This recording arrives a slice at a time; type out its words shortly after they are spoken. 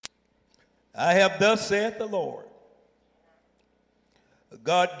I have thus saith the Lord.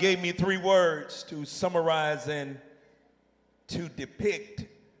 God gave me 3 words to summarize and to depict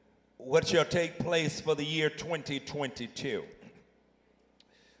what shall take place for the year 2022.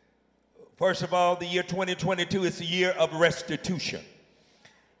 First of all, the year 2022 is the year of restitution.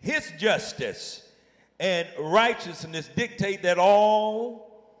 His justice and righteousness dictate that all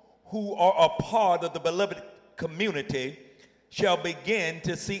who are a part of the beloved community shall begin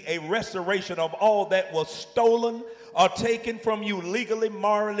to see a restoration of all that was stolen or taken from you legally,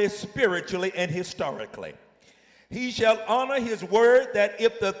 morally, spiritually, and historically. He shall honor his word that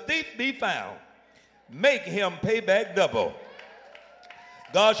if the thief be found, make him pay back double.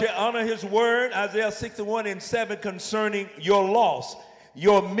 God shall honor his word, Isaiah 61:7, concerning your loss,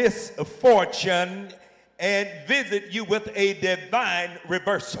 your misfortune, and visit you with a divine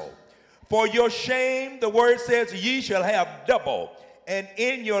reversal. For your shame, the word says, ye shall have double. And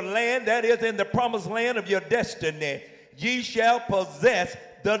in your land, that is in the promised land of your destiny, ye shall possess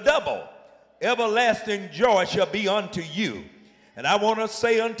the double. Everlasting joy shall be unto you. And I want to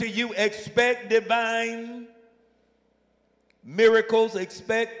say unto you, expect divine miracles,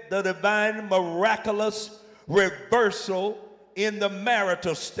 expect the divine miraculous reversal in the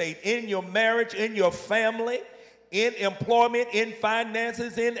marital state, in your marriage, in your family, in employment, in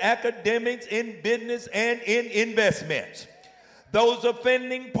finances, in academics, in business, and in investments. Those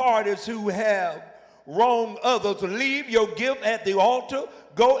offending parties who have wronged others, leave your gift at the altar,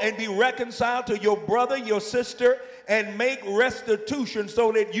 go and be reconciled to your brother, your sister, and make restitution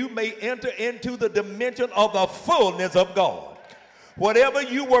so that you may enter into the dimension of the fullness of God. Whatever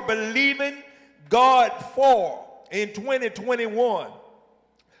you were believing God for in 2021,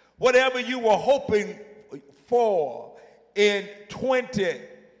 whatever you were hoping for in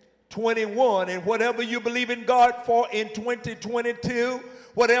 2021, and whatever you believe in God for in 2022,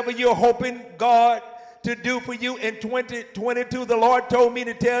 whatever you're hoping God to do for you in 2022, the Lord told me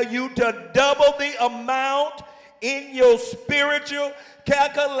to tell you to double the amount in your spiritual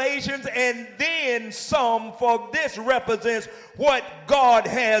calculations and then some, for this represents what God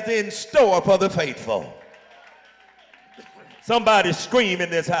has in store for the faithful. Somebody scream in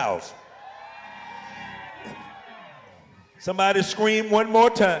this house. Somebody scream one more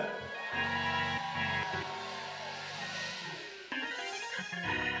time.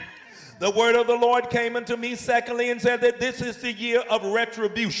 The word of the Lord came unto me secondly and said that this is the year of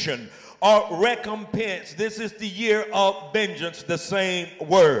retribution or recompense. This is the year of vengeance, the same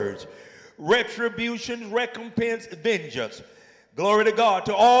words. Retribution, recompense, vengeance. Glory to God.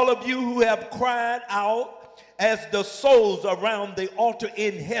 To all of you who have cried out as the souls around the altar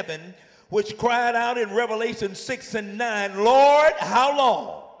in heaven, which cried out in Revelation 6:9, Lord, how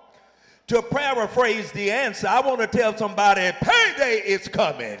long? To paraphrase the answer, I want to tell somebody, payday is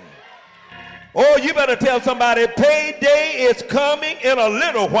coming. Oh, you better tell somebody, payday is coming in a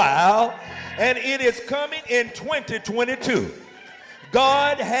little while, and it is coming in 2022.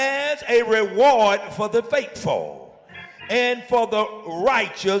 God has a reward for the faithful and for the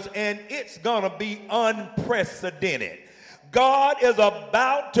righteous, and it's going to be unprecedented. God is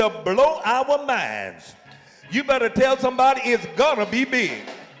about to blow our minds. You better tell somebody it's going to be big.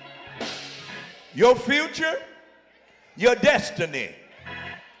 Your future, your destiny,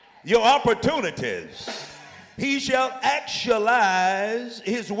 your opportunities. He shall actualize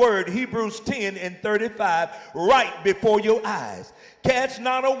his word, Hebrews 10:35, right before your eyes. Cast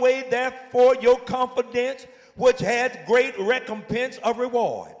not away therefore your confidence, which has great recompense of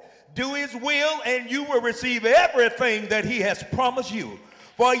reward. Do his will, and you will receive everything that he has promised you.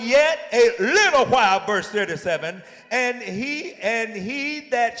 For yet a little while, verse 37, and he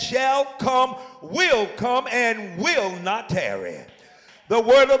that shall come will come and will not tarry. The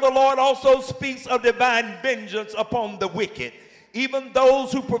word of the Lord also speaks of divine vengeance upon the wicked, even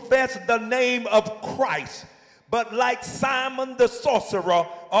those who profess the name of Christ, but like Simon the sorcerer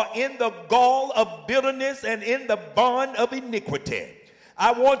are in the gall of bitterness and in the bond of iniquity.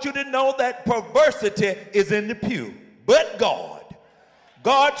 I want you to know that perversity is in the pew, but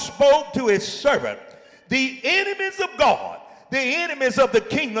God spoke to his servant. The enemies of God, the enemies of the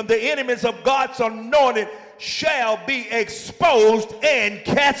kingdom, the enemies of God's anointed shall be exposed and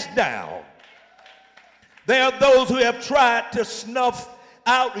cast down. There are those who have tried to snuff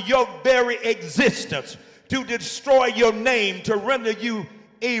out your very existence, to destroy your name, to render you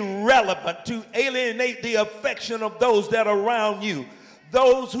irrelevant, to alienate the affection of those that are around you,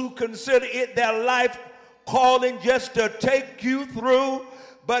 those who consider it their life calling just to take you through.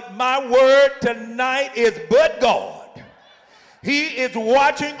 But my word tonight is, but God. He is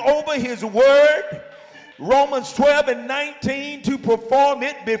watching over his word, Romans 12 and 19, to perform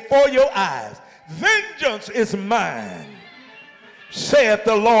it before your eyes. Vengeance is mine, saith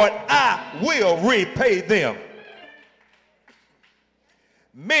the Lord, I will repay them.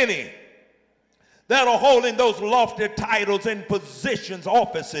 Many that are holding those lofty titles and positions,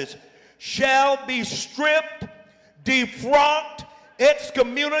 offices, shall be stripped, defrocked,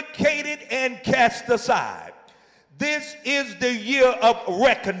 excommunicated, and cast aside. This is the year of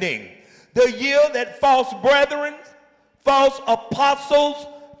reckoning, the year that false brethren, false apostles,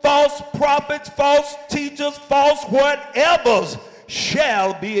 false prophets, false teachers, false whatevers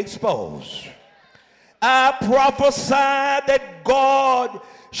shall be exposed. I prophesy that God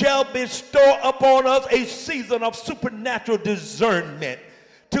shall bestow upon us a season of supernatural discernment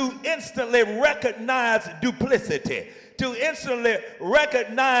to instantly recognize duplicity, to instantly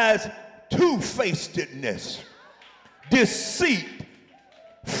recognize two-facedness, deceit,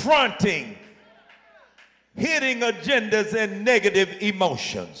 fronting, hitting agendas, and negative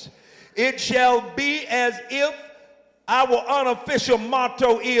emotions. It shall be as if our unofficial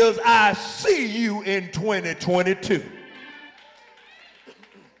motto is, I see you in 2022.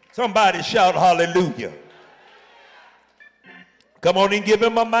 Somebody shout hallelujah. Come on and give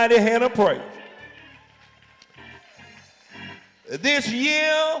him a mighty hand of praise. This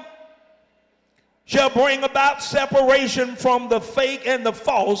year shall bring about separation from the fake and the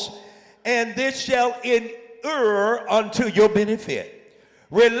false, and this shall endure unto your benefit.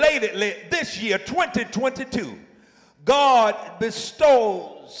 Relatedly, this year, 2022, God is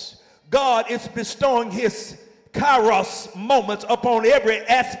bestowing his Kairos moments upon every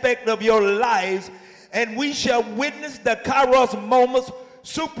aspect of your lives, and we shall witness the Kairos moments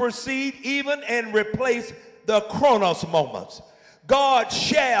supersede even and replace the Chronos moments. God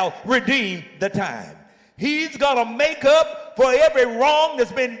shall redeem the time. He's going to make up for every wrong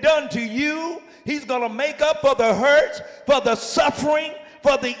that's been done to you. He's going to make up for the hurts, for the suffering,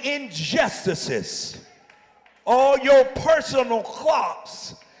 for the injustices. All your personal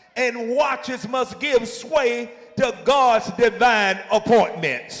clocks and watches must give sway to God's divine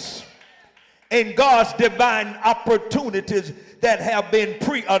appointments and God's divine opportunities that have been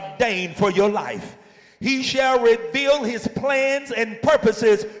preordained for your life. He shall reveal his plans and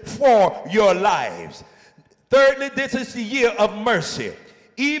purposes for your lives. Thirdly, this is the year of mercy,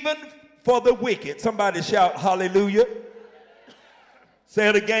 even for the wicked. Somebody shout hallelujah. Say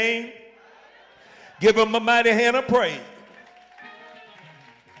it again. Give him a mighty hand of praise.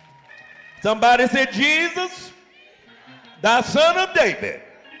 Somebody said, Jesus, thou son of David,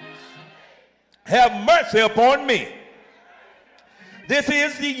 have mercy upon me. This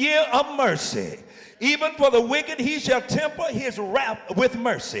is the year of mercy. Even for the wicked, he shall temper his wrath with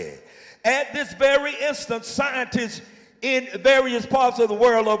mercy. At this very instant, scientists in various parts of the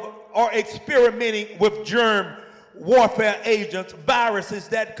world are experimenting with germ warfare agents, viruses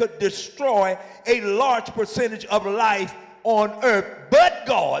that could destroy a large percentage of life on earth. But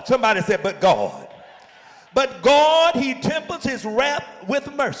God, somebody said, but God. But God, he tempers his wrath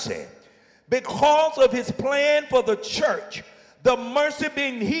with mercy. Because of his plan for the church, the mercy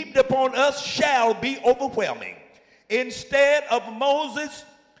being heaped upon us shall be overwhelming. Instead of Moses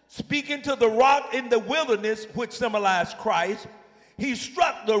speaking to the rock in the wilderness, which symbolized Christ, he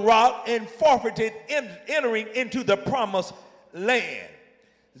struck the rock and forfeited entering into the promised land.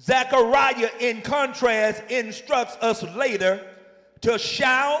 Zechariah, in contrast, instructs us later to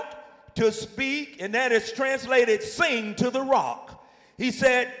shout, to speak, and that is translated sing to the rock. He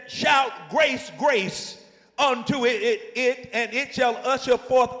said, shout grace, grace unto it, and it shall usher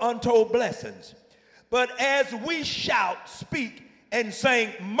forth untold blessings. But as we shout, speak, and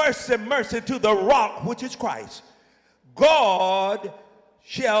sing mercy, mercy to the rock, which is Christ, God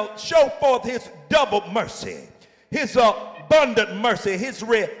shall show forth his double mercy, his abundant mercy, his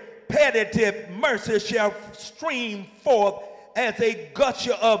repetitive mercy shall stream forth as a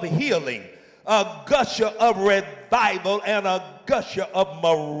gusher of healing, a gusher of revival, and a gusher of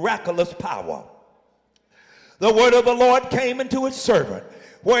miraculous power. The word of the Lord came into his servant,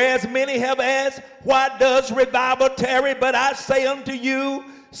 whereas many have asked, why does revival tarry? But I say unto you,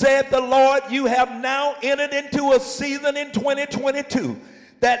 saith the Lord, you have now entered into a season in 2022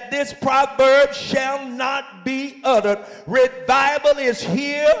 that this proverb shall not be uttered. Revival is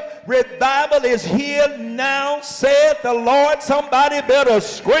here. Revival is here now, saith the Lord. Somebody better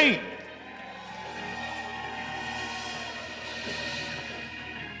scream.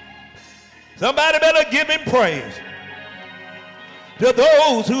 Somebody better give him praise. To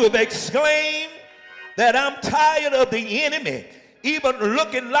those who have exclaimed that I'm tired of the enemy even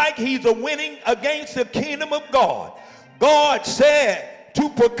looking like he's winning against the kingdom of God, God said to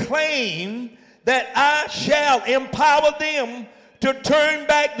proclaim that I shall empower them to turn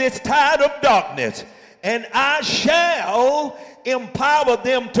back this tide of darkness, and I shall empower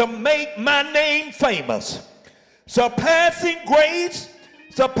them to make my name famous. Surpassing grace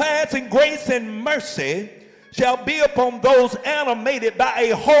and mercy shall be upon those animated by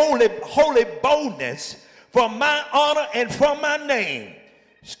a holy boldness for my honor and for my name.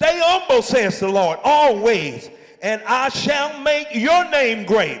 Stay humble, says the Lord, always, and I shall make your name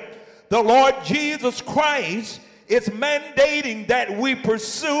great. The Lord Jesus Christ is mandating that we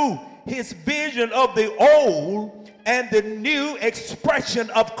pursue his vision of the old and the new expression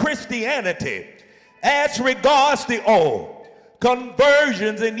of Christianity. As regards the old,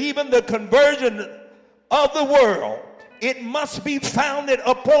 conversions and even the conversion of the world, it must be founded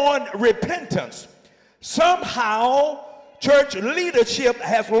upon repentance. Somehow, church leadership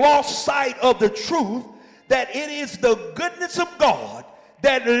has lost sight of the truth that it is the goodness of God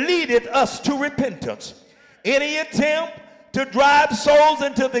that leadeth us to repentance. Any attempt to drive souls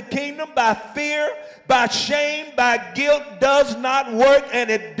into the kingdom by fear, by shame, by guilt does not work, and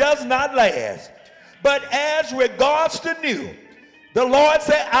it does not last. But as regards the new, the Lord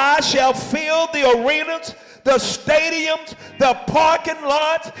said, I shall fill the arenas, the stadiums, the parking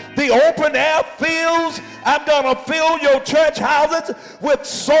lots, the open air fields. I'm going to fill your church houses with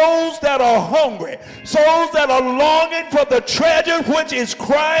souls that are hungry, souls that are longing for the treasure which is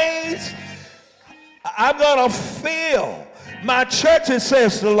Christ. I'm going to fill my churches,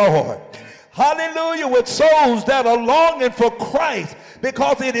 says the Lord. Hallelujah, with souls that are longing for Christ,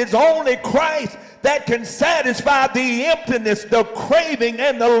 because it is only Christ that can satisfy the emptiness, the craving,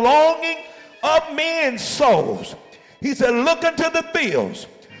 and the longing of men's souls. He said, look into the fields,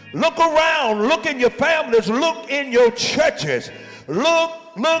 look around, look in your families, look in your churches, look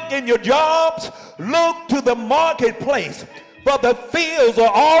in your jobs, look to the marketplace, for the fields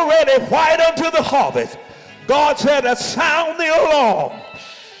are already white unto the harvest. God said, sound the alarm.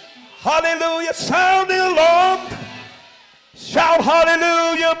 Hallelujah, sound the alarm. Shout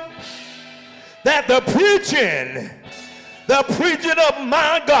hallelujah. That the preaching of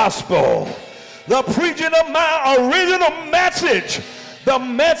my gospel, the preaching of my original message, the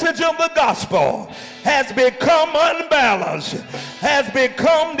message of the gospel has become unbalanced, has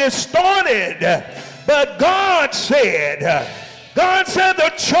become distorted. But God said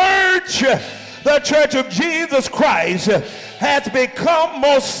the church of Jesus Christ has become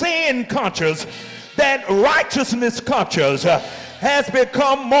more sin conscious than righteousness conscious, has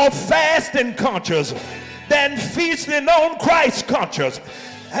become more fasting conscious than feasting on Christ conscious,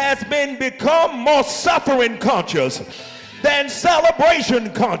 has become more suffering conscious than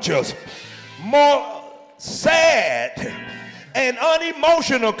celebration conscious, more sad and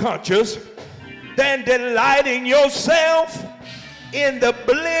unemotional conscious than delighting yourself in the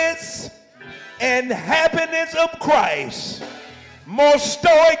bliss and happiness of Christ, more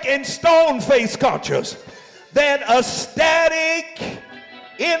stoic and stone-faced conscious than ecstatic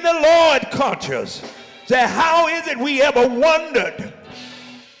in the Lord conscious. So how is it we ever wondered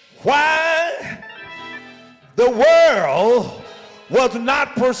why the world was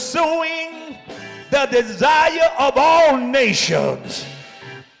not pursuing the desire of all nations?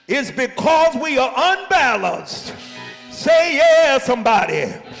 It's because we are unbalanced. Say yeah,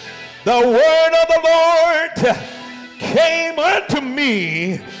 somebody. The word of the Lord came unto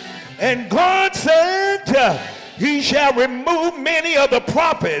me, and God said, he shall remove many of the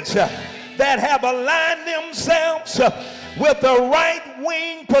prophets that have aligned themselves with the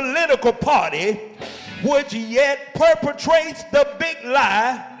right-wing political party, which yet perpetrates the big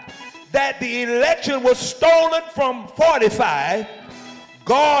lie that the election was stolen from 45.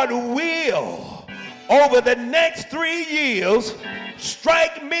 God will, over the next 3 years,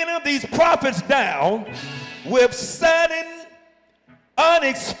 strike many of these prophets down with sudden,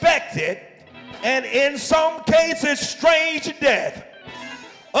 unexpected, and in some cases strange death.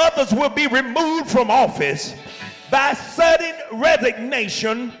 Others will be removed from office by sudden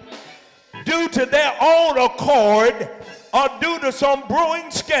resignation due to their own accord or due to some brewing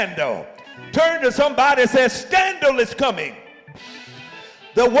scandal. Turn to somebody and say, scandal is coming.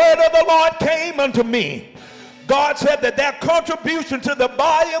 The word of the Lord came unto me. God said that their contribution to the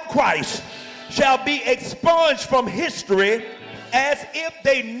body of Christ shall be expunged from history as if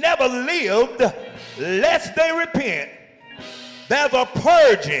they never lived, lest they repent. There's a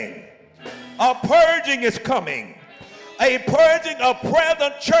purging. A purging is coming. A purging of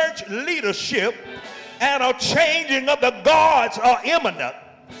present church leadership and a changing of the guards are imminent.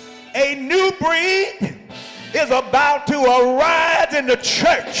 A new breed is about to arise in the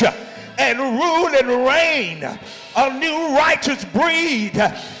church and rule and reign. A new righteous breed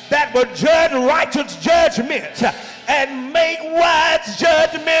that will judge righteous judgment and make wise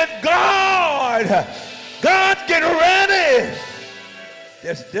judgment. God's getting ready.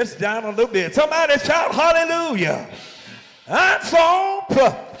 Just down a little bit. Somebody shout hallelujah. I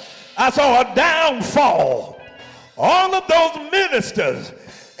saw a downfall. All of those ministers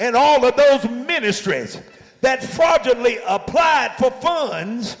and all of those ministries that fraudulently applied for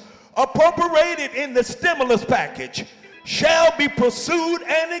funds appropriated in the stimulus package shall be pursued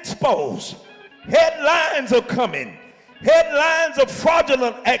and exposed. Headlines are coming. Headlines of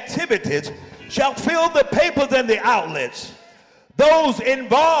fraudulent activities shall fill the papers and the outlets. Those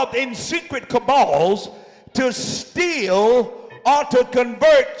involved in secret cabals to steal or to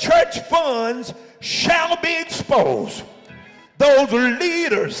convert church funds shall be exposed. Those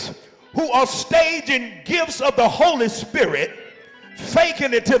leaders who are staging gifts of the Holy Spirit,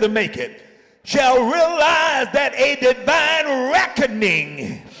 faking it till they make it, shall realize that a divine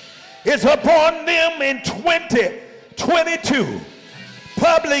reckoning is upon them in 2022.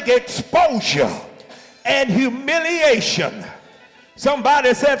 Public exposure and humiliation.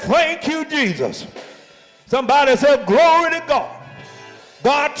 Somebody said, thank you, Jesus. Somebody said, glory to God.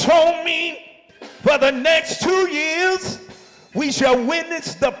 God told me for the next 2 years, we shall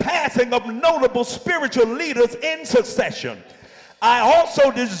witness the passing of notable spiritual leaders in succession. I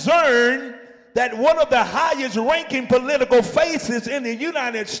also discern that one of the highest ranking political faces in the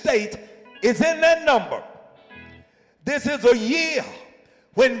United States is in that number. This is a year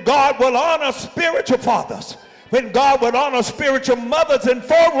when God will honor spiritual fathers, when God will honor spiritual mothers and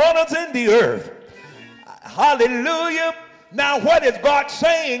forerunners in the earth. Hallelujah. Now, what is God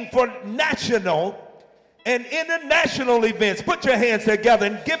saying for national and international events? Put your hands together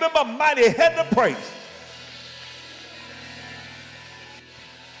and give him a mighty hand of praise.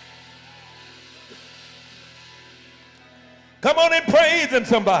 Come on and praise him,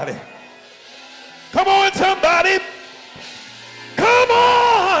 somebody. Come on, somebody. Come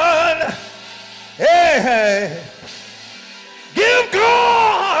on. Hey. Give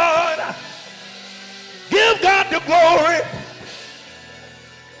God the glory.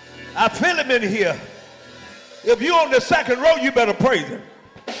 I feel him in here. If you're on the second row, you better praise him.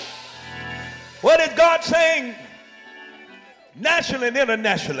 What is God saying nationally and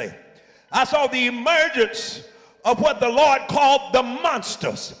internationally? I saw the emergence of what the Lord called the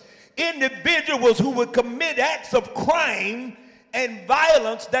monsters, individuals who would commit acts of crime and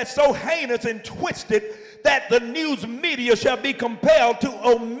violence that's so heinous and twisted that the news media shall be compelled to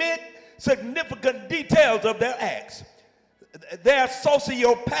omit significant details of their acts. Their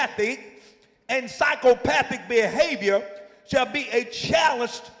sociopathic and psychopathic behavior shall be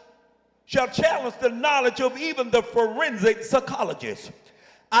challenge the knowledge of even the forensic psychologists.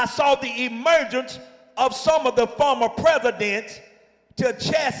 I saw the emergence of some of the former presidents to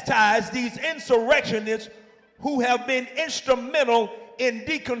chastise these insurrectionists who have been instrumental in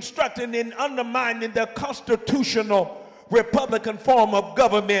deconstructing and undermining the constitutional Republican form of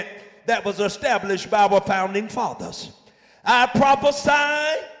government that was established by our founding fathers. I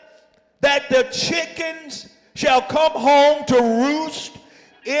prophesy that the chickens shall come home to roost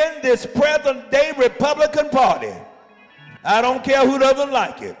in this present day Republican Party. I don't care who doesn't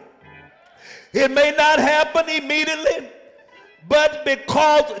like it. It may not happen immediately, but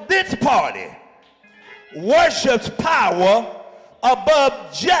because this party worships power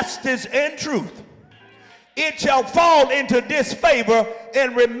above justice and truth, it shall fall into disfavor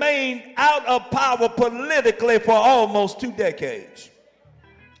and remain out of power politically for almost 2 decades.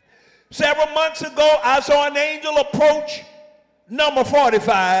 Several months ago, I saw an angel approach number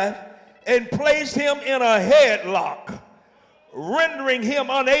 45 and place him in a headlock, rendering him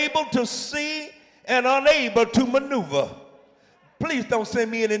unable to see and unable to maneuver. Please don't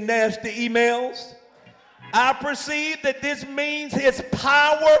send me any nasty emails. I perceive that this means his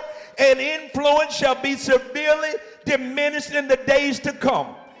power and influence shall be severely diminished in the days to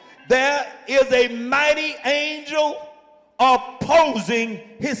come. There is a mighty angel opposing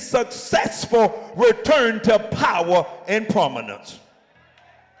his successful return to power and prominence.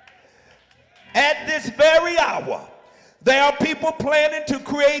 At this very hour, there are people planning to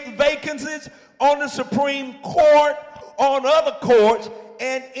create vacancies on the Supreme Court, on other courts,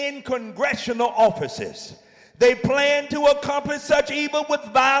 and in congressional offices. They plan to accomplish such evil with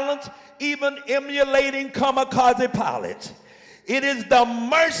violence, even emulating kamikaze pilots. It is the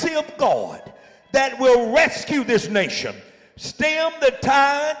mercy of God that will rescue this nation, stem the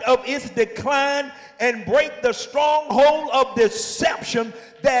tide of its decline, and break the stronghold of deception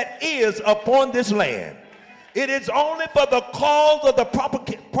that is upon this land. It is only for the cause of the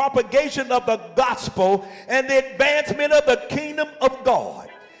propagation of the gospel and the advancement of the kingdom of God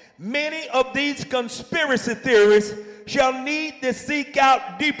Many of these conspiracy theorists shall need to seek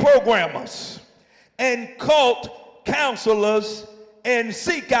out deprogrammers and cult counselors and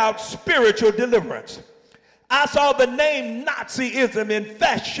seek out spiritual deliverance. I saw the name Nazism and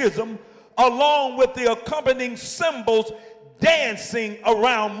fascism along with the accompanying symbols dancing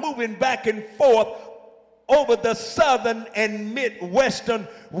around, moving back and forth over the southern and midwestern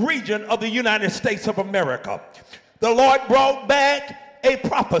region of the United States of America. The Lord brought back a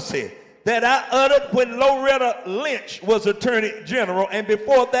prophecy that I uttered when Loretta Lynch was Attorney General, and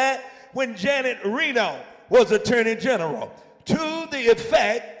before that, when Janet Reno was Attorney General, to the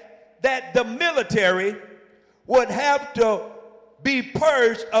effect that the military would have to be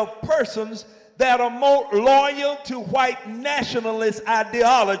purged of persons that are more loyal to white nationalist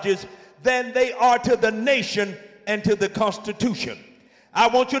ideologies than they are to the nation and to the Constitution. I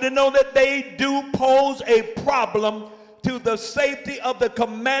want you to know that they do pose a problem to the safety of the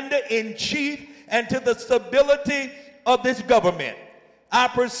commander-in-chief and to the stability of this government. I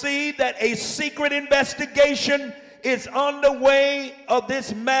perceive that a secret investigation is underway of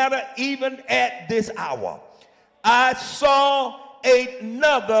this matter even at this hour. I saw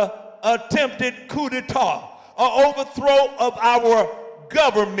another attempted coup d'etat, or overthrow of our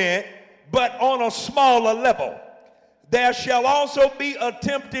government, but on a smaller level. There shall also be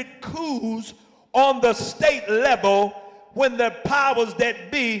attempted coups on the state level when the powers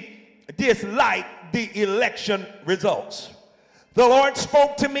that be dislike the election results. The Lord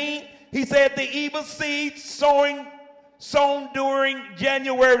spoke to me. He said, the evil seed sown during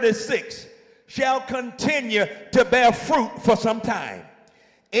January the 6th shall continue to bear fruit for some time.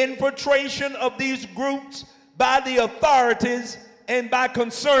 Infiltration of these groups by the authorities and by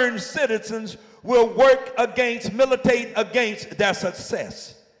concerned citizens will work against, militate against their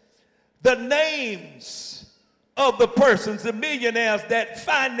success. The names of the persons, the millionaires that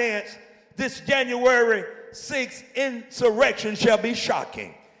financed this January 6th insurrection shall be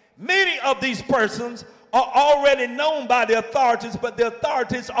shocking. Many of these persons are already known by the authorities, but the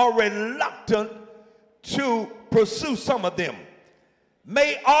authorities are reluctant to pursue some of them.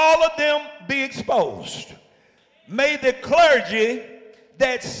 May all of them be exposed. May the clergy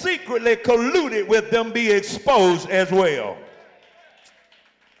that secretly colluded with them be exposed as well.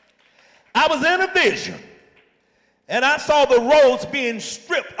 I was in a vision, and I saw the roles being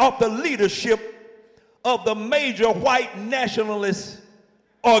stripped off the leadership of the major white nationalist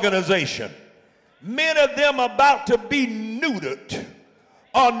organization. Many of them about to be neutered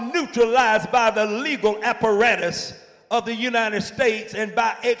or neutralized by the legal apparatus of the United States and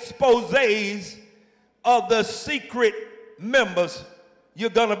by exposés of the secret members. You're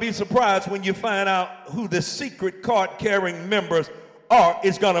going to be surprised when you find out who the secret card-carrying members are.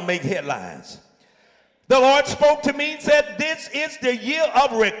 It's going to make headlines. The Lord spoke to me and said, this is the year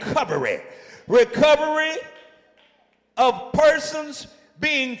of recovery. Recovery of persons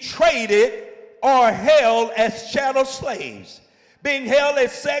being traded or held as chattel slaves, being held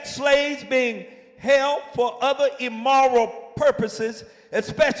as sex slaves, being held for other immoral purposes,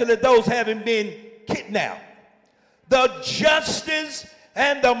 especially those having been kidnapped. The justice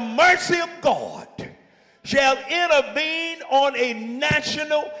and the mercy of God shall intervene on a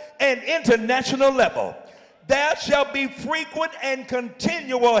national and international level. There shall be frequent and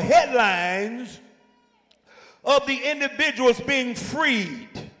continual headlines of the individuals being freed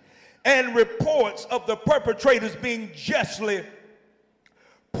and reports of the perpetrators being justly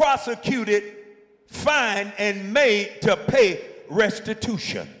prosecuted, fined, and made to pay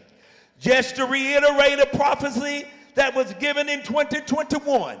restitution. Just to reiterate a prophecy that was given in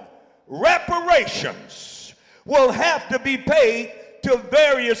 2021, reparations will have to be paid to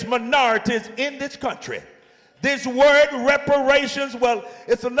various minorities in this country. This word reparations, well,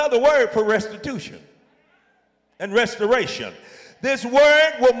 it's another word for restitution and restoration. This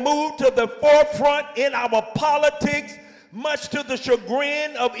word will move to the forefront in our politics, much to the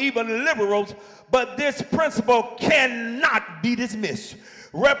chagrin of even liberals, but this principle cannot be dismissed.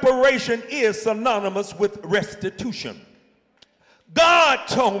 Reparation is synonymous with restitution. God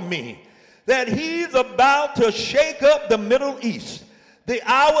told me that he's about to shake up the Middle East. The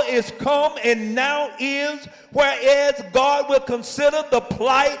hour is come and now is, whereas God will consider the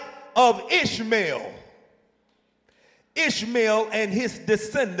plight of Ishmael and his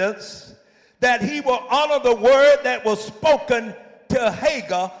descendants, that he will honor the word that was spoken to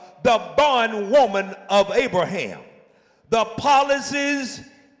Hagar, the bondwoman of Abraham. The policies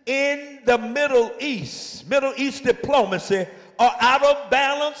in the Middle East diplomacy are out of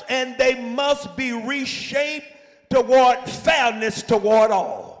balance, and they must be reshaped toward fairness toward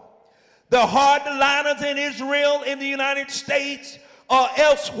all. The hardliners in Israel, in the United States, or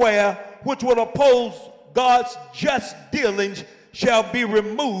elsewhere which will oppose God's just dealings shall be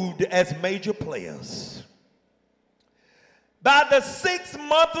removed as major players. By the 6th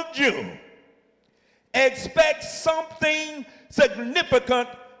month of June, expect something significant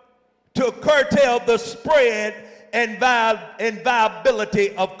to curtail the spread and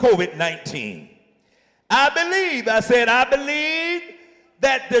viability of COVID-19. I believe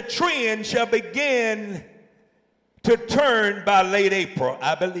that the trend shall begin to turn by late April.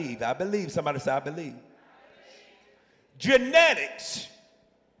 I believe, somebody say I believe. Genetics,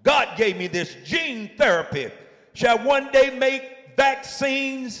 God gave me this, gene therapy shall one day make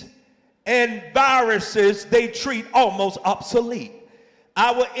vaccines and viruses they treat almost obsolete.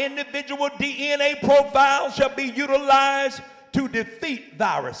 Our individual DNA profile shall be utilized to defeat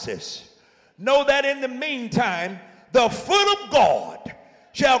viruses. Know that in the meantime, the foot of God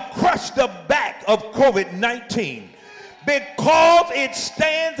shall crush the back of COVID-19 because it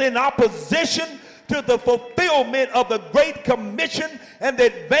stands in opposition to the fulfillment of the Great Commission and the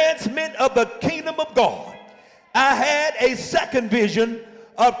advancement of the kingdom of God. I had a second vision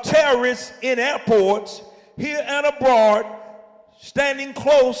of terrorists in airports here and abroad standing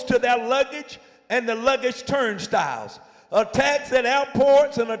close to their luggage and the luggage turnstiles. Attacks at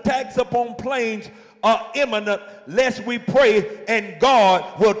airports and attacks upon planes are imminent, lest we pray and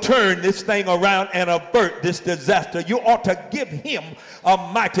God will turn this thing around and avert this disaster. You ought to give him a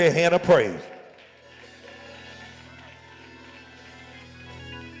mighty hand of praise.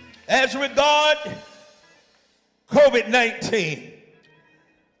 As regard COVID-19,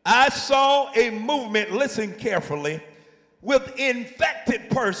 I saw a movement, listen carefully, with infected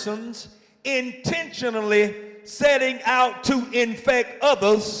persons intentionally setting out to infect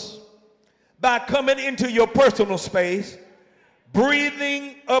others by coming into your personal space,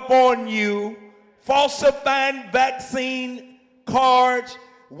 breathing upon you, falsifying vaccine cards,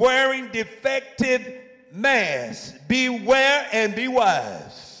 wearing defective masks. Beware and be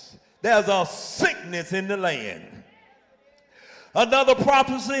wise. There's a sickness in the land. Another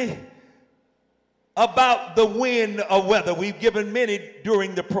prophecy about the wind of weather. We've given many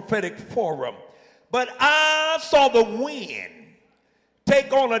during the prophetic forum. But I saw the wind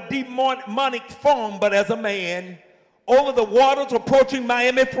take on a demonic form, but as a man, over the waters approaching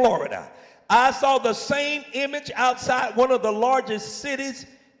Miami, Florida. I saw the same image outside one of the largest cities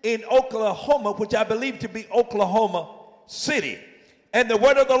in Oklahoma, which I believe to be Oklahoma City. And the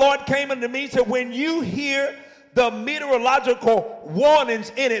word of the Lord came unto me and said, when you hear the meteorological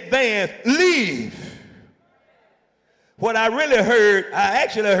warnings in advance, leave. What I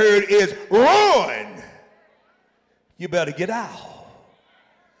actually heard is run. You better get out.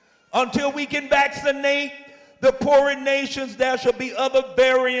 Until we can vaccinate the poorer nations, there shall be other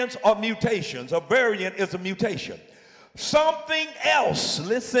variants or mutations. A variant is a mutation. Something else,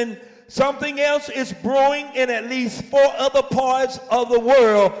 listen, something else is brewing in at least 4 other parts of the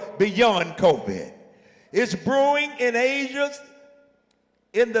world beyond COVID. It's brewing in Asia,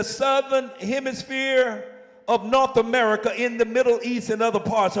 in the southern hemisphere of North America, in the Middle East, and other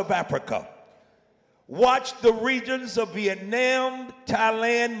parts of Africa. Watch the regions of Vietnam,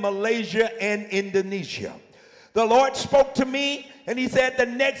 Thailand, Malaysia, and Indonesia. The Lord spoke to me, and he said the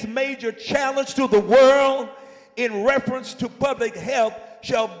next major challenge to the world in reference to public health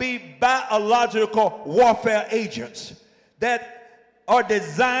shall be biological warfare agents that are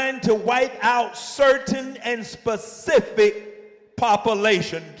designed to wipe out certain and specific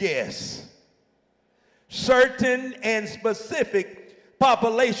population. Yes. Certain and specific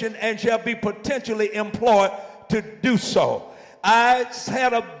population, and shall be potentially employed to do so. I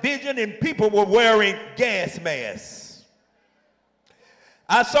had a vision and people were wearing gas masks.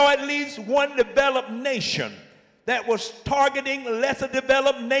 I saw at least one developed nation that was targeting lesser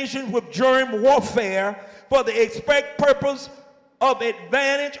developed nations with germ warfare for the expect purpose of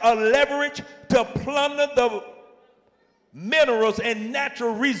advantage or leverage to plunder the minerals and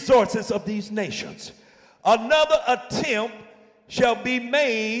natural resources of these nations. Another attempt shall be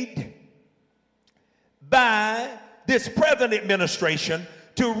made by this present administration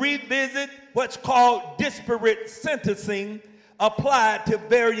to revisit what's called disparate sentencing applied to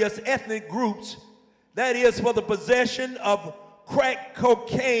various ethnic groups, that is for the possession of crack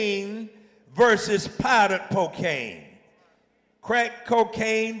cocaine versus powdered cocaine. Crack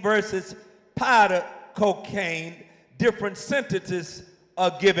cocaine versus powdered cocaine, different sentences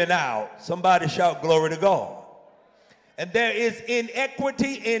are given out. Somebody shout glory to God. And there is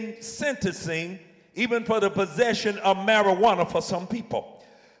inequity in sentencing, even for the possession of marijuana for some people.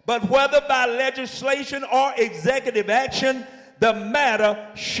 But whether by legislation or executive action, the matter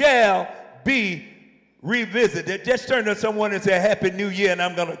shall be revisit it. Just turn to someone and say, Happy New Year, and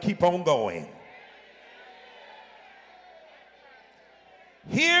I'm going to keep on going.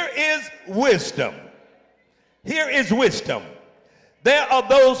 Here is wisdom. Here is wisdom. There are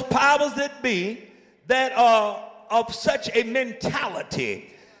those powers that be that are of such a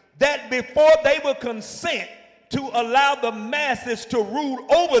mentality that before they will consent to allow the masses to rule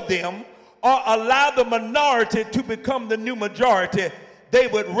over them or allow the minority to become the new majority, they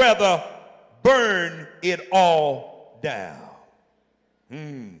would rather burn it all down.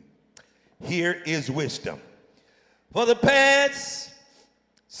 Here is wisdom. For the past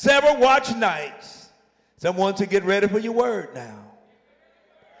several watch nights, someone to get ready for your word now.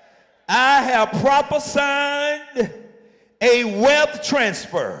 I have prophesied a wealth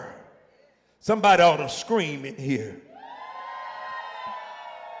transfer. Somebody ought to scream in here.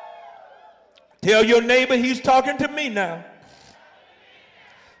 Tell your neighbor he's talking to me now.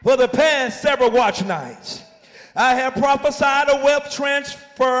 For the past several watch nights, I have prophesied a wealth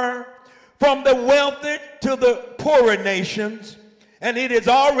transfer from the wealthy to the poorer nations, and it has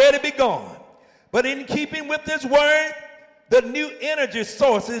already begun. But in keeping with this word, the new energy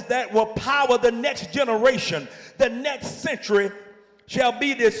sources that will power the next generation, the next century, shall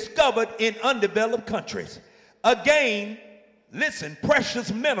be discovered in undeveloped countries. Again, listen,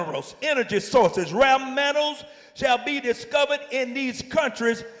 precious minerals, energy sources, rare metals shall be discovered in these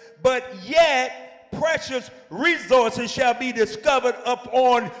countries, but yet precious resources shall be discovered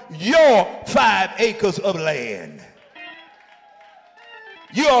upon your 5 acres of land.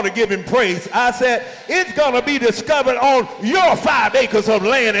 You ought to give him praise. I said, it's going to be discovered on your 5 acres of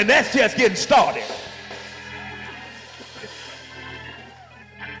land, and that's just getting started.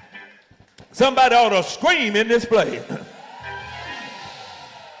 Somebody ought to scream in this place.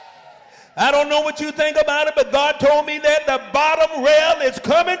 I don't know what you think about it, but God told me that the bottom rail is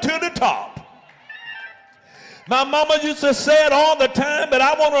coming to the top. My mama used to say it all the time, but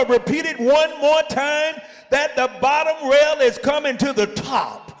I want to repeat it one more time, that the bottom rail is coming to the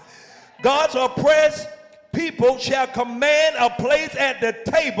top. God's oppressed people shall command a place at the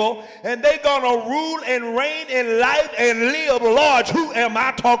table, and they're going to rule and reign in life and live large. Who am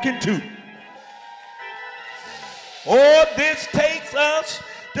I talking to? Oh, this takes us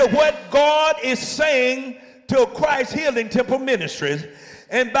to what God is saying to Christ Healing Temple Ministries,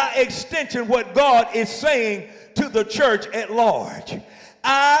 and by extension what God is saying to the church at large.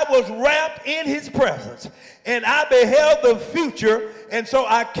 I was wrapped in his presence, and I beheld the future, and so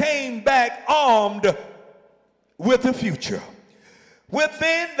I came back armed with the future.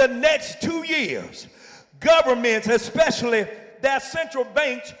 Within the next 2 years, governments, especially their central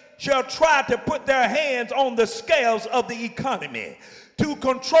banks, shall try to put their hands on the scales of the economy to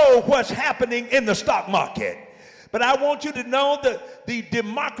control what's happening in the stock market. But I want you to know that the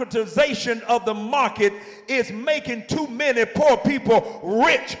democratization of the market is making too many poor people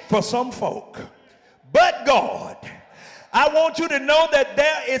rich for some folk. But God, I want you to know that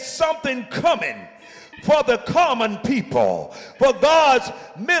there is something coming for the common people, for God's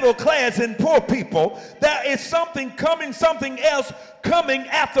middle class and poor people. There is something coming, something else coming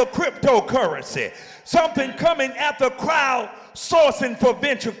after cryptocurrency, something coming after crowdsourcing for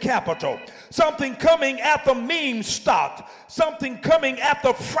venture capital, something coming after meme stock, something coming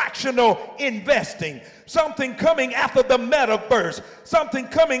after fractional investing, something coming after the metaverse, something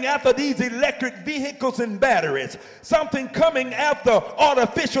coming after these electric vehicles and batteries, something coming after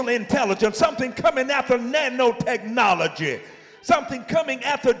artificial intelligence, something coming after nanotechnology, something coming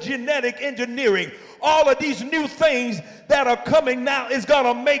after genetic engineering. All of these new things that are coming now is going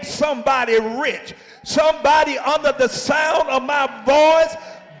to make somebody rich. Somebody under the sound of my voice,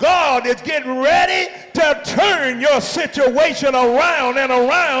 God is getting ready to turn your situation around and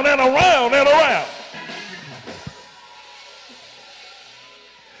around and around and around.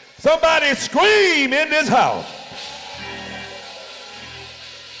 Somebody scream in this house.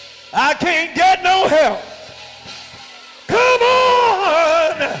 I can't get no help. Come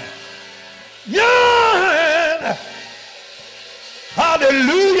on. Yawn.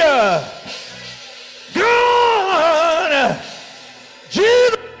 Hallelujah. God.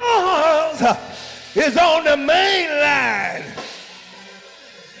 Jesus is on the main line.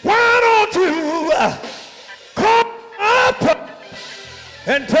 Why don't you come up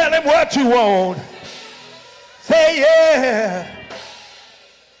and tell him what you want? Say yeah.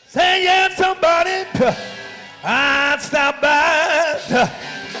 Say yeah, somebody. I'd stop by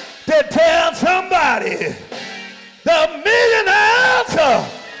to tell somebody the millionaires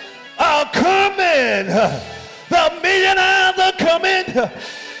are coming. The millionaires are coming.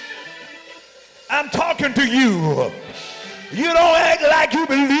 I'm talking to you. You don't act like you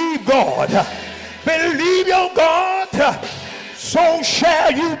believe God. Believe your God, so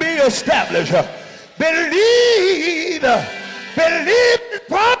shall you be established. Believe the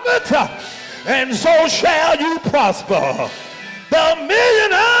prophet, and so shall you prosper. The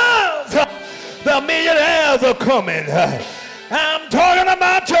millionaires are coming. I'm talking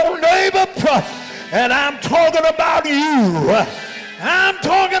about your neighbor, and I'm talking about you. I'm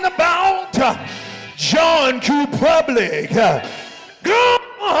talking about John Q. Public.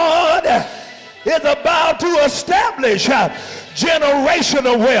 God is about to establish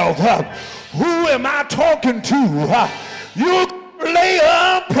generational wealth. Who am I talking to? You lay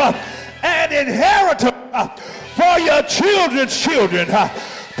up an inheritance for your children's children.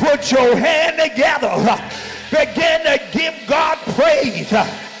 Put your hand together. Begin to give God praise.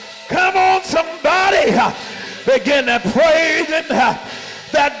 Come on, somebody. Begin to praise him.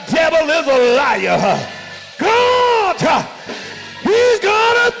 The devil is a liar. God, he's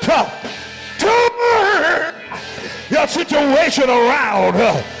gonna turn your situation around.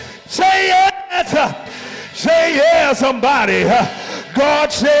 Say yes. Say yes, somebody.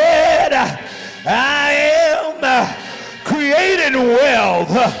 God said, I am creating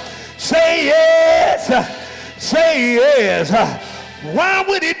wealth. Say yes. Say yes. Why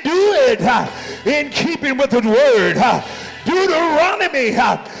would he do it? In keeping with his word. Deuteronomy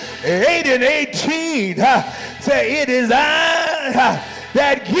 8:18 say, it is I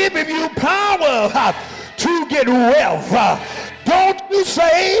that giveth you power to get wealth. Don't you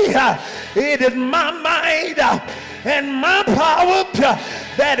say, it is my might and my power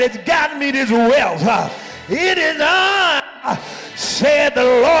that has gotten me this wealth. It is I, said the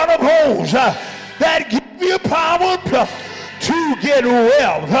Lord of hosts, that give you power to get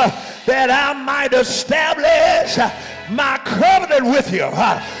wealth, that I might establish my covenant with you.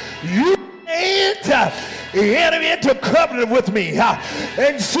 You can't enter into covenant with me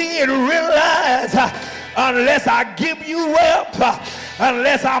and see and realize unless I give you wealth,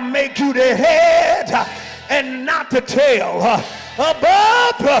 unless I make you the head and not the tail,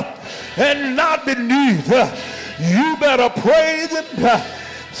 above and not beneath. You better praise him.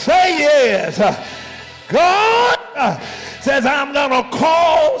 Say yes. God says, I'm going to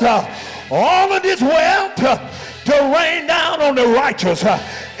cause all of this wealth to rain down on the righteous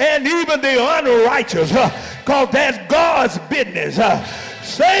and even the unrighteous, because that's God's business.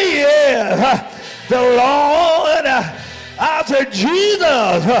 Say yes. The Lord, I said,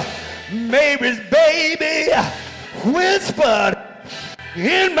 Jesus, Mary's baby, whispered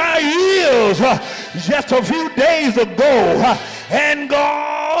in my ears just a few days ago, and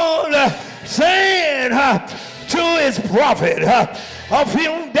God saying to his prophet a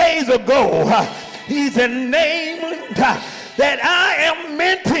few days ago, he's a name that I am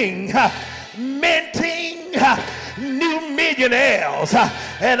minting new millionaires,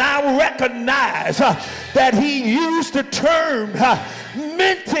 and I recognize that he used the term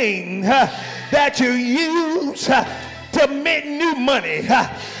minting that you use to mint new money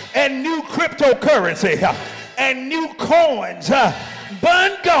and new cryptocurrency and new coins.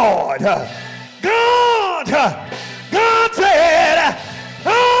 But God said,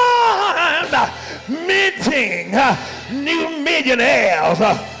 I'm minting new millionaires.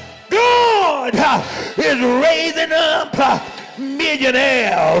 God is raising up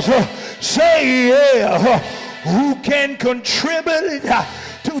millionaires. Say yeah, who can contribute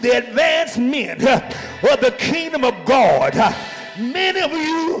to the advancement of the kingdom of God. Many of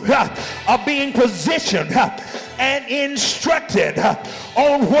you are being positioned and instructed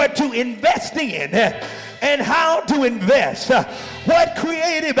on what to invest in and how to invest, what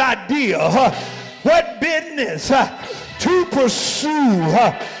creative idea, what business to pursue.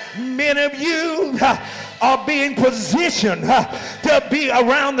 Many of you are being positioned to be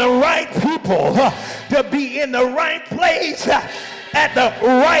around the right people, to be in the right place at the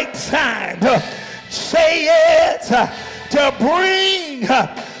right time. Say yes to bring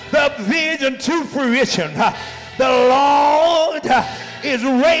the vision to fruition. The Lord is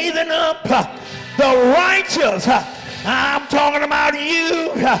raising up the righteous. I'm talking about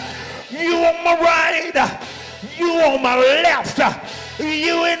you. You on my right, you on my left,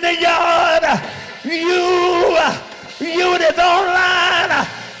 you in the yard, you that's online,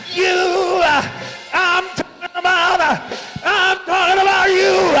 I'm talking about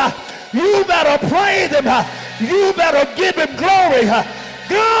you. You better praise him. You better give him glory.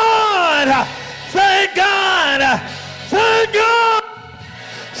 God, say God, say God,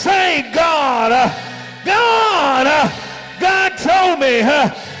 say God, God told me,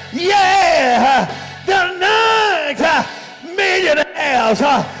 yeah, the next millionaires,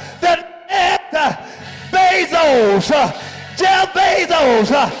 the next Bezos, Jeff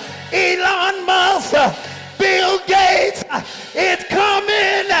Bezos, Elon Musk, Bill Gates is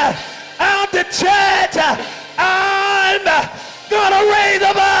coming out to church. I'm gonna raise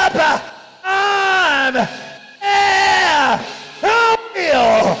them up. I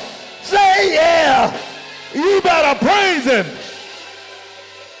will. Say yeah. You better praise him.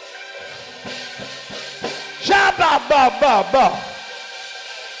 Shabba-ba-ba-ba.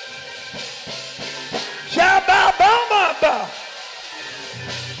 Shabba-ba-ba-ba.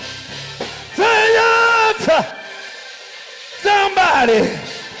 Say yes. Somebody.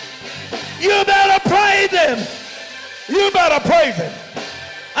 You better praise him. You better praise him.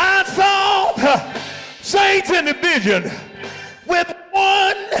 I saw saints in the vision with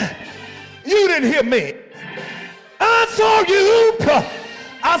one. You didn't hear me. I saw you.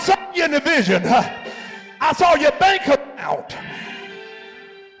 I saw you in the vision. I saw your bank account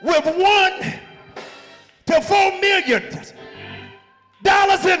with $1 to $4 million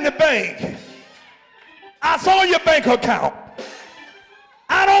in the bank. I saw your bank account.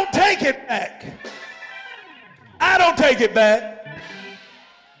 I don't take it back. I don't take it back.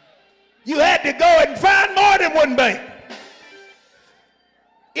 You had to go and find more than one bank.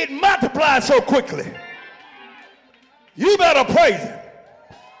 It multiplied so quickly. You better praise him.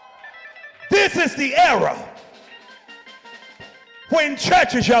 This is the era when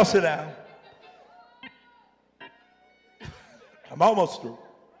churches, y'all sit down. I'm almost through.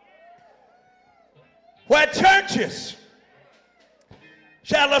 Where churches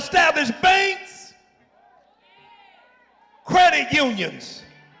shall establish banks, credit unions,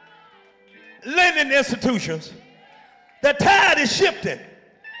 lending institutions. The tide is shifting.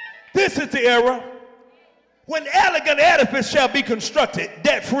 This is the era when elegant edifices shall be constructed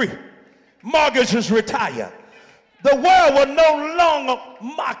debt-free, mortgages retire. The world will no longer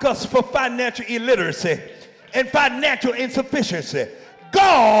mock us for financial illiteracy and financial insufficiency.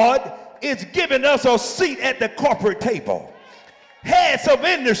 God is giving us a seat at the corporate table. Heads of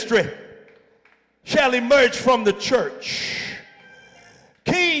industry shall emerge from the church.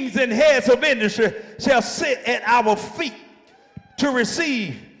 Kings and heads of industry shall sit at our feet to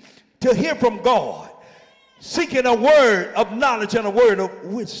receive, to hear from God, seeking a word of knowledge and a word of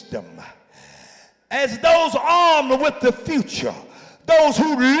wisdom. As those armed with the future, those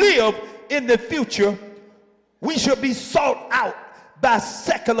who live in the future, we should be sought out by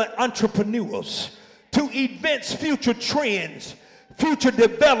secular entrepreneurs to advance future trends, future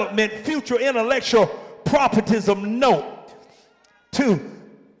development, future intellectual properties of note, to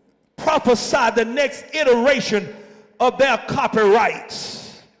prophesy the next iteration of their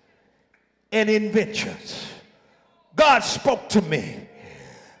copyrights and inventions. God spoke to me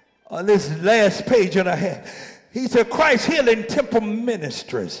on this last page and a half. He said, Christ Healing Temple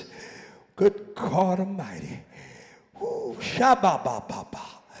Ministries. Good God Almighty. Ooh, shabba-ba-ba-ba.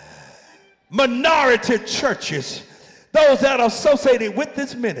 Minority churches, those that are associated with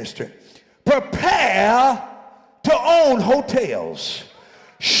this ministry, prepare to own hotels,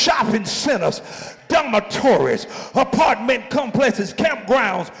 shopping centers, dormitories, apartment complexes,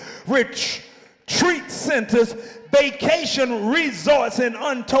 campgrounds, retreat centers, vacation resorts, and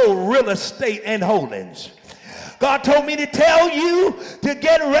untold real estate and holdings. God told me to tell you to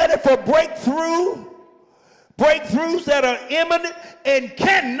get ready for breakthroughs that are imminent and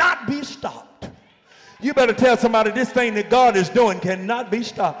cannot be stopped. You better tell somebody this thing that God is doing cannot be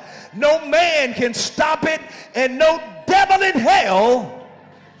stopped. No man can stop it, and no devil in hell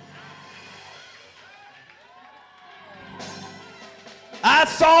I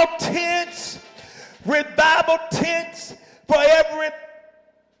saw tents, revival tents for every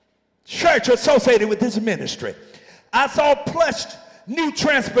church associated with this ministry. I saw plush new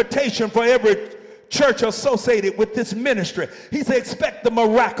transportation for every church associated with this ministry. He said, expect the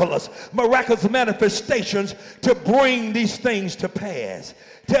miraculous manifestations to bring these things to pass.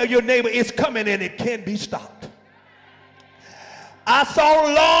 Tell your neighbor it's coming and it can't be stopped. I saw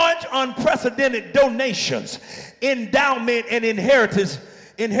large unprecedented donations, endowment, and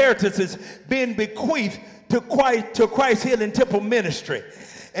inheritances being bequeathed to Christ Healing Temple Ministry,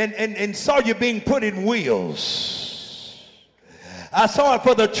 and saw you being put in wheels. I saw it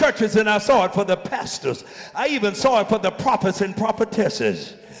for the churches, and I saw it for the pastors. I even saw it for the prophets and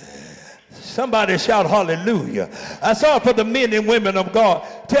prophetesses. Somebody shout hallelujah. I saw it for the men and women of God.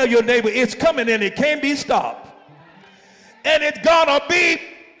 Tell your neighbor it's coming and it can't be stopped. And it's gonna be.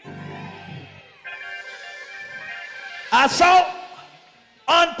 I saw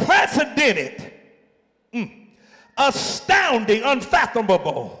unprecedented, astounding,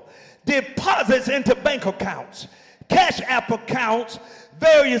 unfathomable deposits into bank accounts, cash app accounts,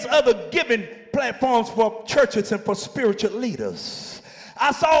 various other giving platforms for churches and for spiritual leaders.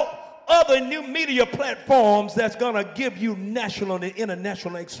 I saw other new media platforms that's going to give you national and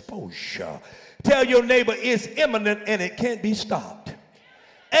international exposure. Tell your neighbor it's imminent and it can't be stopped.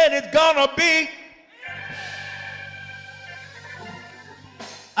 And it's going to be.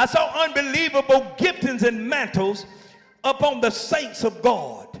 I saw unbelievable giftings and mantles upon the saints of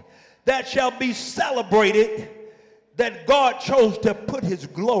God that shall be celebrated, that God chose to put his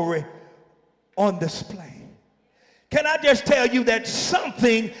glory on display. Can I just tell you that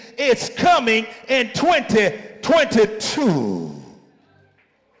something is coming in 2022?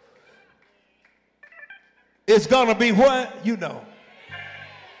 It's going to be what? You know.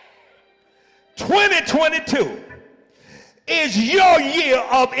 2022 is your year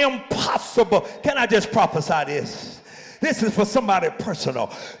of impossible. Can I just prophesy this? This is for somebody personal.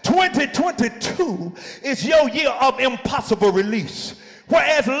 2022 is your year of impossible release.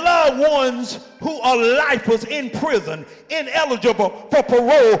 Whereas loved ones who are lifers in prison, ineligible for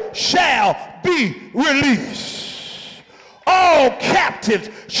parole, shall be released. All captives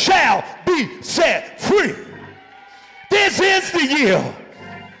shall be set free. This is the year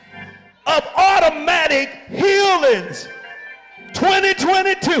of automatic healings.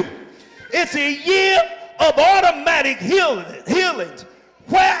 2022. It's a year of automatic healings.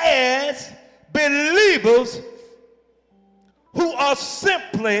 Whereas believers who are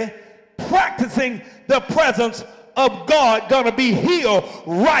simply practicing the presence of God gonna be healed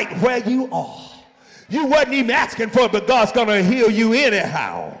right where you are. You wasn't even asking for it, but God's gonna heal you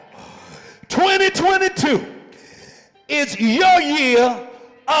anyhow. 2022 is your year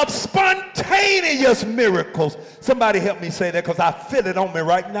of spontaneous miracles. Somebody help me say that, because I feel it on me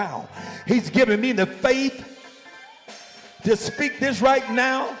right now. He's giving me the faith to speak this right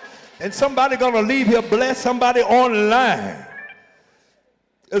now, and somebody gonna leave here blessed. Somebody online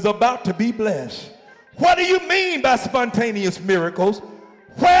is about to be blessed. What do you mean by spontaneous miracles?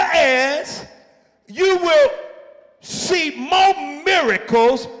 Whereas you will see more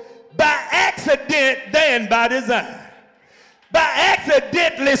miracles by accident than by design. By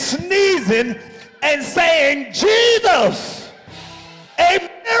accidentally sneezing and saying, Jesus, a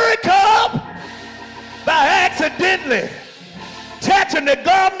miracle. By accidentally touching the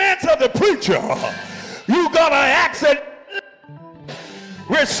garments of the preacher, you're going to accidentally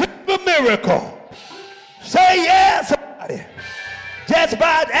receive a miracle. Say yes, somebody. Just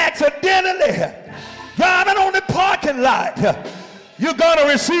by accidentally driving on the parking lot, you're going to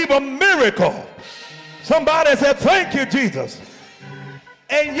receive a miracle. Somebody said, thank you, Jesus.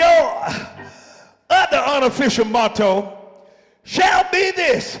 And your other unofficial motto shall be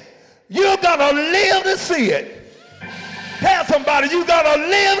this: you're going to live to see it. Tell somebody, you're going to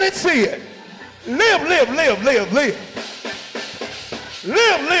live to see it. Live, live, live, live, live.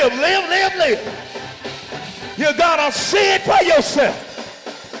 Live, live, live, live, live. You're going to see it for yourself.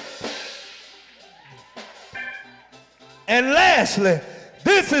 And lastly,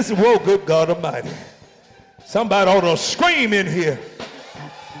 this is, whoa, good God Almighty. Somebody ought to scream in here.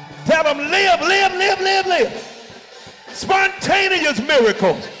 Tell them, live, live, live, live, live. Spontaneous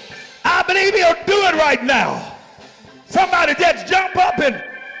miracles. I believe he'll do it right now. Somebody just jump up and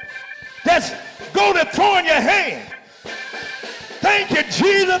just go to throwing your hand. Thank you,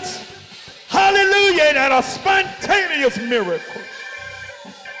 Jesus. Hallelujah. And a spontaneous miracle.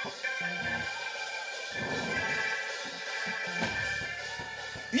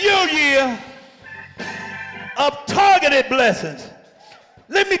 Your year of targeted blessings.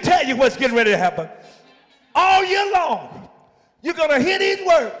 Let me tell you what's getting ready to happen. All year long, you're going to hear these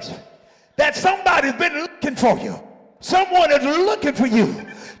words that somebody's been looking for you. Someone is looking for you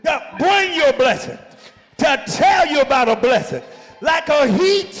to bring you a blessing, to tell you about a blessing, like a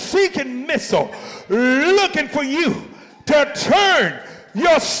heat-seeking missile looking for you to turn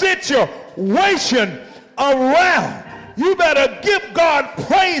your situation around. You better give God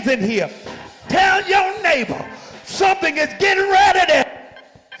praise in here. Tell your neighbor something is getting ready there,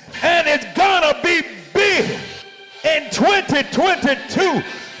 and it's gonna be big in 2022.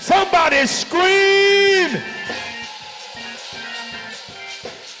 Somebody scream.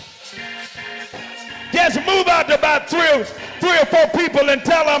 Just move out to about three or four people and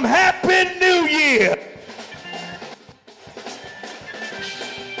tell them Happy New Year.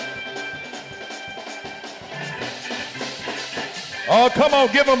 Oh, come on,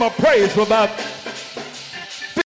 give them a praise for about